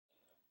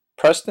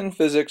Preston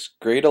Physics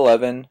Grade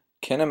 11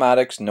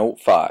 Kinematics Note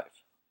 5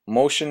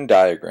 Motion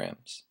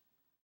Diagrams.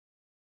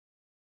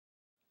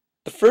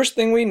 The first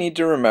thing we need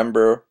to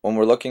remember when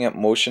we're looking at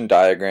motion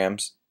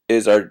diagrams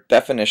is our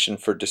definition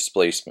for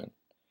displacement.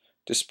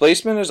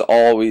 Displacement is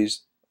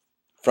always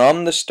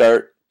from the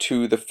start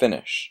to the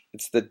finish.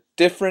 It's the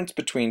difference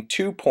between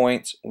 2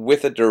 points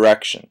with a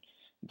direction.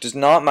 It does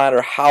not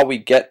matter how we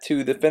get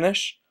to the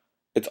finish,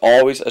 it's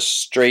always a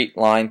straight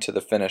line to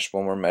the finish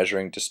when we're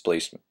measuring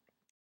displacement.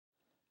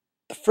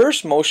 The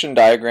first motion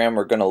diagram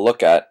we're going to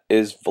look at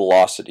is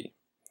velocity.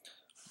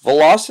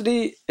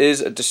 Velocity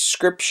is a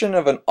description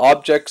of an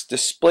object's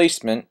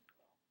displacement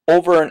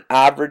over an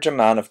average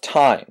amount of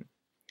time.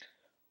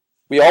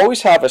 We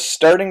always have a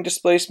starting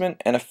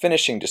displacement and a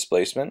finishing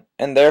displacement,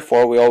 and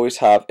therefore we always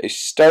have a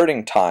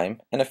starting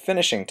time and a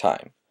finishing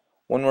time.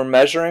 When we're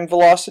measuring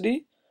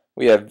velocity,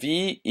 we have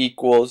v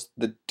equals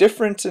the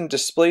difference in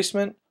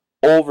displacement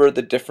over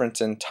the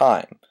difference in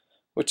time,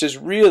 which is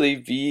really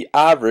v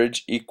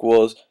average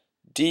equals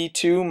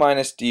d2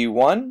 minus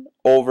d1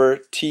 over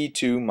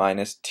t2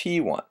 minus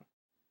t1.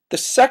 The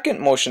second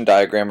motion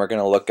diagram we're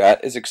going to look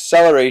at is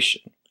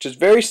acceleration, which is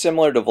very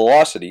similar to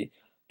velocity,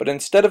 but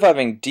instead of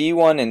having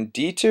d1 and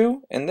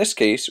d2, in this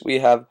case we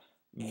have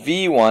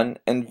v1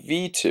 and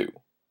v2.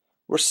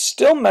 We're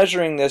still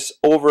measuring this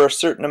over a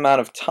certain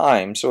amount of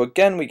time, so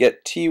again we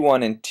get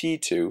t1 and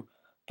t2,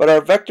 but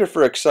our vector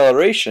for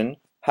acceleration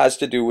has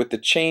to do with the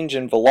change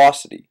in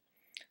velocity.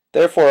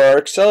 Therefore our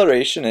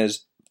acceleration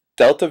is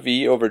delta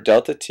v over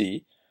delta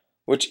t,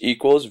 which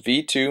equals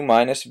v2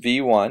 minus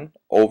v1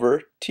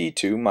 over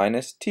t2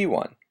 minus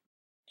t1.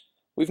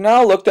 We've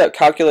now looked at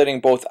calculating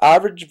both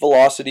average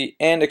velocity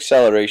and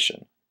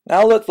acceleration.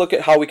 Now let's look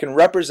at how we can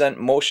represent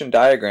motion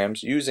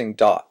diagrams using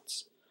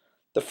dots.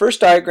 The first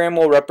diagram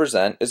we'll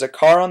represent is a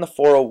car on the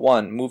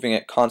 401 moving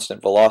at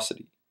constant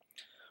velocity.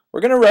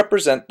 We're going to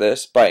represent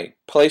this by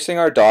placing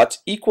our dots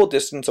equal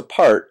distance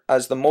apart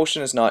as the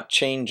motion is not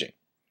changing.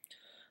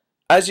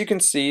 As you can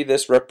see,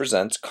 this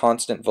represents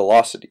constant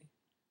velocity.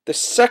 The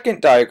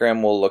second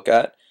diagram we'll look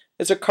at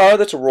is a car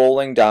that's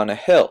rolling down a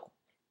hill.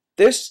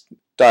 This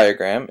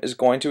diagram is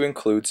going to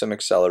include some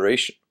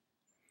acceleration.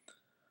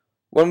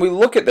 When we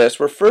look at this,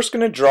 we're first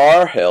going to draw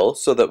our hill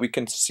so that we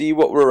can see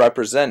what we're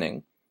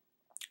representing.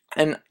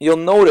 And you'll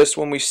notice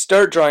when we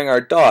start drawing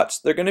our dots,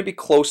 they're going to be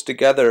close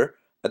together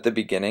at the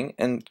beginning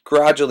and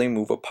gradually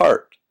move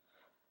apart.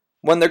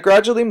 When they're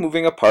gradually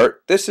moving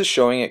apart, this is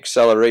showing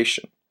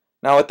acceleration.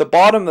 Now at the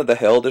bottom of the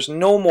hill, there's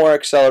no more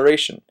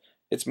acceleration.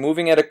 It's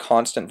moving at a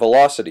constant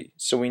velocity,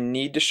 so we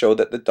need to show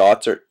that the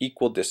dots are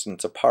equal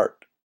distance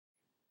apart.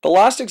 The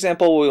last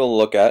example we will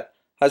look at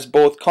has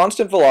both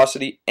constant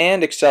velocity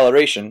and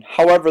acceleration,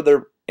 however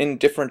they're in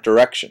different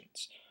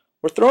directions.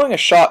 We're throwing a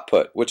shot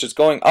put, which is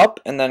going up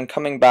and then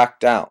coming back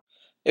down.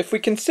 If we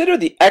consider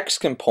the x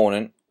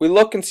component, we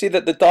look and see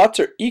that the dots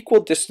are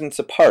equal distance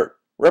apart,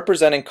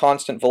 representing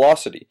constant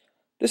velocity.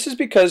 This is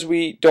because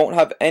we don't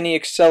have any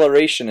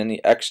acceleration in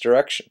the x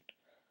direction.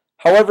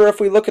 However, if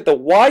we look at the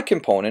y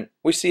component,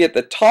 we see at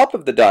the top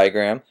of the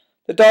diagram,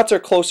 the dots are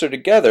closer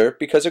together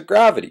because of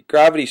gravity.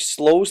 Gravity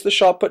slows the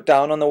shot put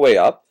down on the way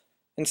up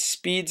and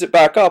speeds it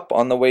back up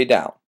on the way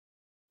down.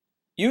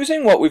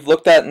 Using what we've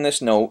looked at in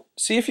this note,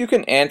 see if you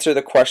can answer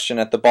the question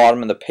at the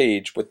bottom of the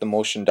page with the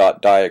motion dot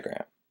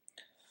diagram.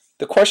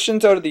 The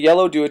questions out of the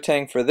yellow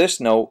duotang for this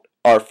note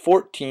are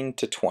 14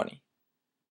 to 20.